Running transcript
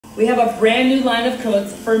We have a brand new line of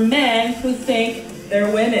coats for men who think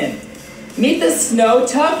they're women. Meet the Snow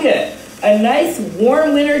Tucket, a nice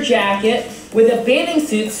warm winter jacket with a bathing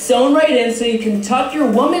suit sewn right in so you can tuck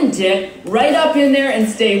your woman dick right up in there and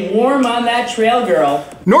stay warm on that trail, girl.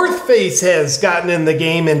 North Face has gotten in the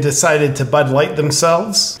game and decided to Bud Light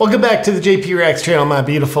themselves. Welcome back to the JP Reacts channel, my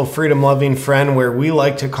beautiful freedom-loving friend, where we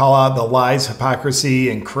like to call out the lies, hypocrisy,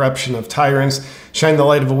 and corruption of tyrants, shine the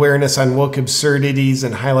light of awareness on woke absurdities,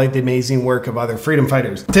 and highlight the amazing work of other freedom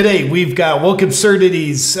fighters. Today, we've got woke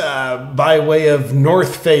absurdities by way of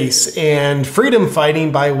North Face and freedom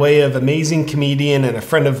fighting by way of amazing comedian and a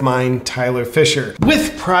friend of mine, Tyler Fischer.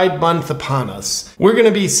 With Pride Month upon us, we're going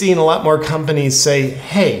to be seeing a lot more companies say,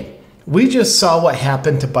 hey, we just saw what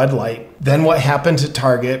happened to Bud Light, then what happened to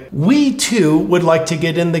Target. We too would like to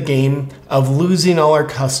get in the game of losing all our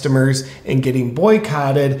customers and getting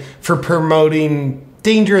boycotted for promoting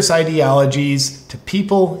dangerous ideologies to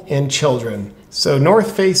people and children. So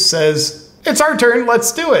North Face says, it's our turn,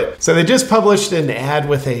 let's do it. So they just published an ad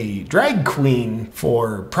with a drag queen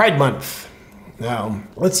for Pride Month. Now,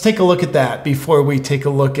 let's take a look at that before we take a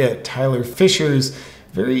look at Tyler Fischer's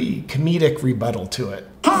very comedic rebuttal to it.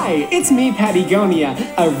 Hi, it's me,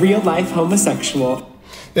 Patagonia, a real-life homosexual.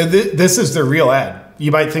 This is the real ad.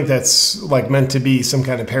 You might think that's like meant to be some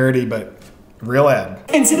kind of parody, but real ad.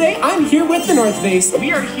 And today I'm here with the North Face.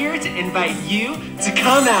 We are here to invite you to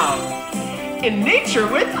come out in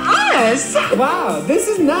nature with us. Wow, this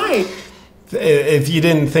is nice. If you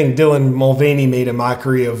didn't think Dylan Mulvaney made a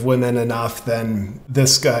mockery of women enough, then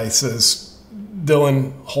this guy says,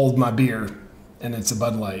 Dylan, hold my beer. And it's a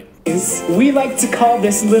Bud Light. We like to call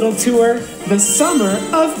this little tour the Summer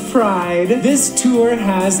of Pride. This tour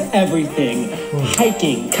has everything.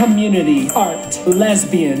 Hiking, community, art,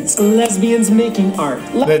 lesbians making art.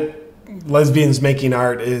 That lesbians making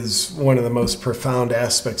art is one of the most profound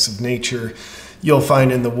aspects of nature you'll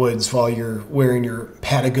find in the woods while you're wearing your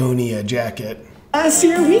Patagonia jacket. Last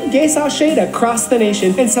year, we gay saw shade across the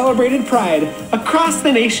nation and celebrated Pride across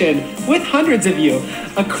the nation with hundreds of you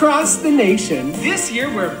across the nation. This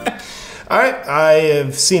year, we're back. All right, I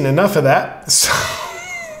have seen enough of that. So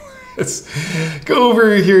let's go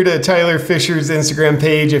over here to Tyler Fischer's Instagram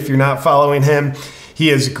page if you're not following him. He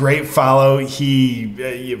is a great follow.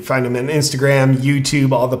 You find him on Instagram,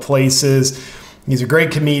 YouTube, all the places. He's a great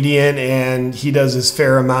comedian, and he does his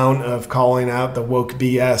fair amount of calling out the woke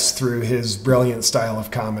BS through his brilliant style of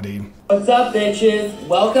comedy. What's up, bitches?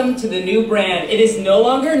 Welcome to the new brand. It is no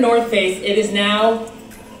longer North Face, it is now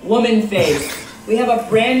Woman Face. We have a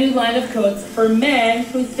brand new line of coats for men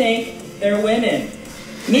who think they're women.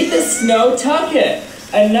 Meet the Snow Tucket,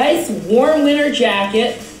 a nice warm winter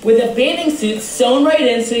jacket with a bathing suit sewn right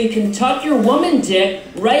in so you can tuck your woman dick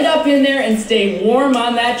right up in there and stay warm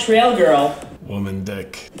on that trail, girl. Woman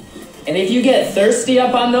dick. And if you get thirsty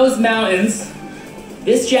up on those mountains,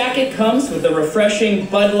 this jacket comes with a refreshing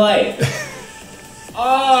Bud Light.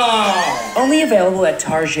 Oh! Only available at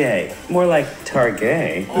Target. More like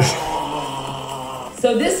Target. Oh.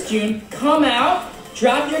 So this June, come out,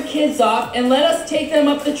 drop your kids off, and let us take them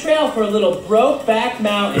up the trail for a little Brokeback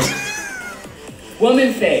Mountain.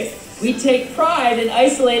 Woman Face. We take pride in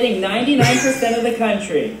isolating 99% of the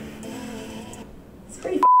country. It's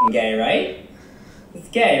pretty f***ing gay, right? It's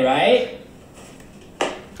gay, right?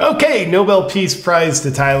 Okay, Nobel Peace Prize to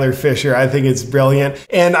Tyler Fischer. I think it's brilliant.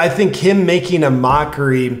 And I think him making a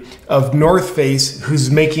mockery of North Face, who's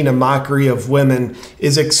making a mockery of women,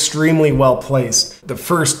 is extremely well placed. The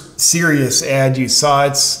first serious ad you saw,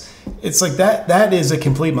 it's like that is a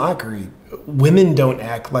complete mockery. Women don't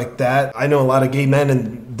act like that. I know a lot of gay men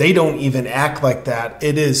and they don't even act like that.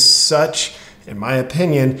 It is such, in my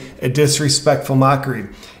opinion, a disrespectful mockery.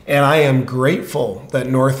 And I am grateful that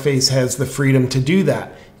North Face has the freedom to do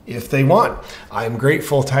that if they want. I am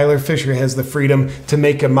grateful Tyler Fischer has the freedom to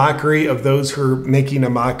make a mockery of those who are making a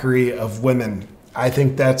mockery of women. I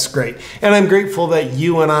think that's great. And I'm grateful that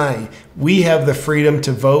you and we have the freedom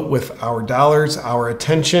to vote with our dollars, our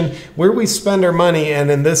attention, where we spend our money,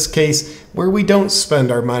 and in this case, where we don't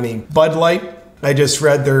spend our money. Bud Light, I just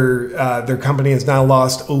read their company has now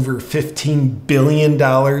lost over $15 billion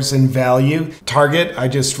in value. Target, I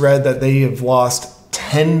just read that they have lost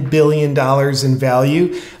 $10 billion in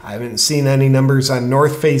value. I haven't seen any numbers on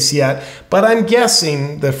North Face yet, but I'm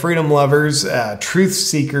guessing the freedom lovers, truth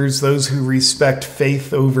seekers, those who respect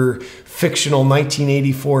faith over fictional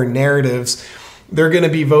 1984 narratives, they're going to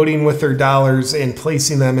be voting with their dollars and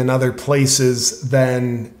placing them in other places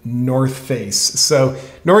than North Face. So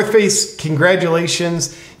North Face,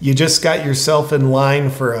 congratulations. You just got yourself in line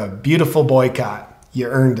for a beautiful boycott. You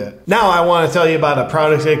earned it. Now I want to tell you about a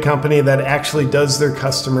product and company that actually does their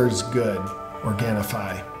customers good,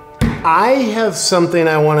 Organifi. I have something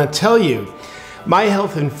I want to tell you. My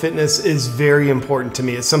health and fitness is very important to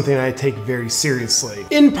me. It's something I take very seriously.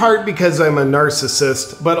 In part because I'm a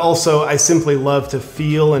narcissist, but also I simply love to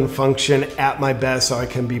feel and function at my best so I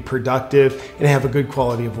can be productive and have a good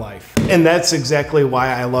quality of life. And that's exactly why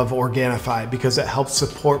I love Organifi, because it helps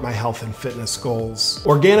support my health and fitness goals.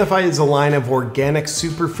 Organifi is a line of organic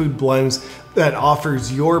superfood blends that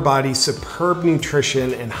offers your body superb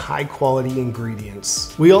nutrition and high quality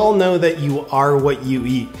ingredients. We all know that you are what you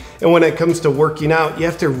eat. And when it comes to working out, you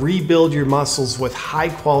have to rebuild your muscles with high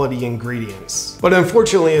quality ingredients. But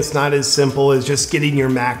unfortunately, it's not as simple as just getting your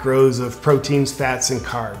macros of proteins, fats, and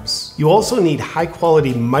carbs. You also need high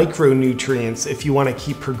quality micronutrients if you want to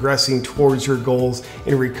keep progressing towards your goals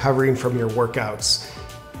and recovering from your workouts.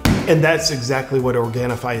 And that's exactly what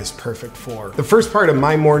Organifi is perfect for. The first part of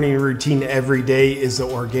my morning routine every day is the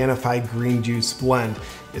Organifi green juice blend.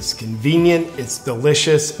 It's convenient, it's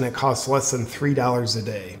delicious, and it costs less than $3 a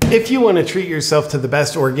day. If you want to treat yourself to the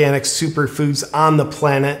best organic superfoods on the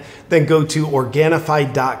planet, then go to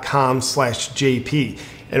Organifi.com/JP.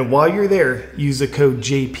 And while you're there, use the code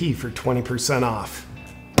JP for 20% off.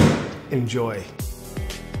 Enjoy.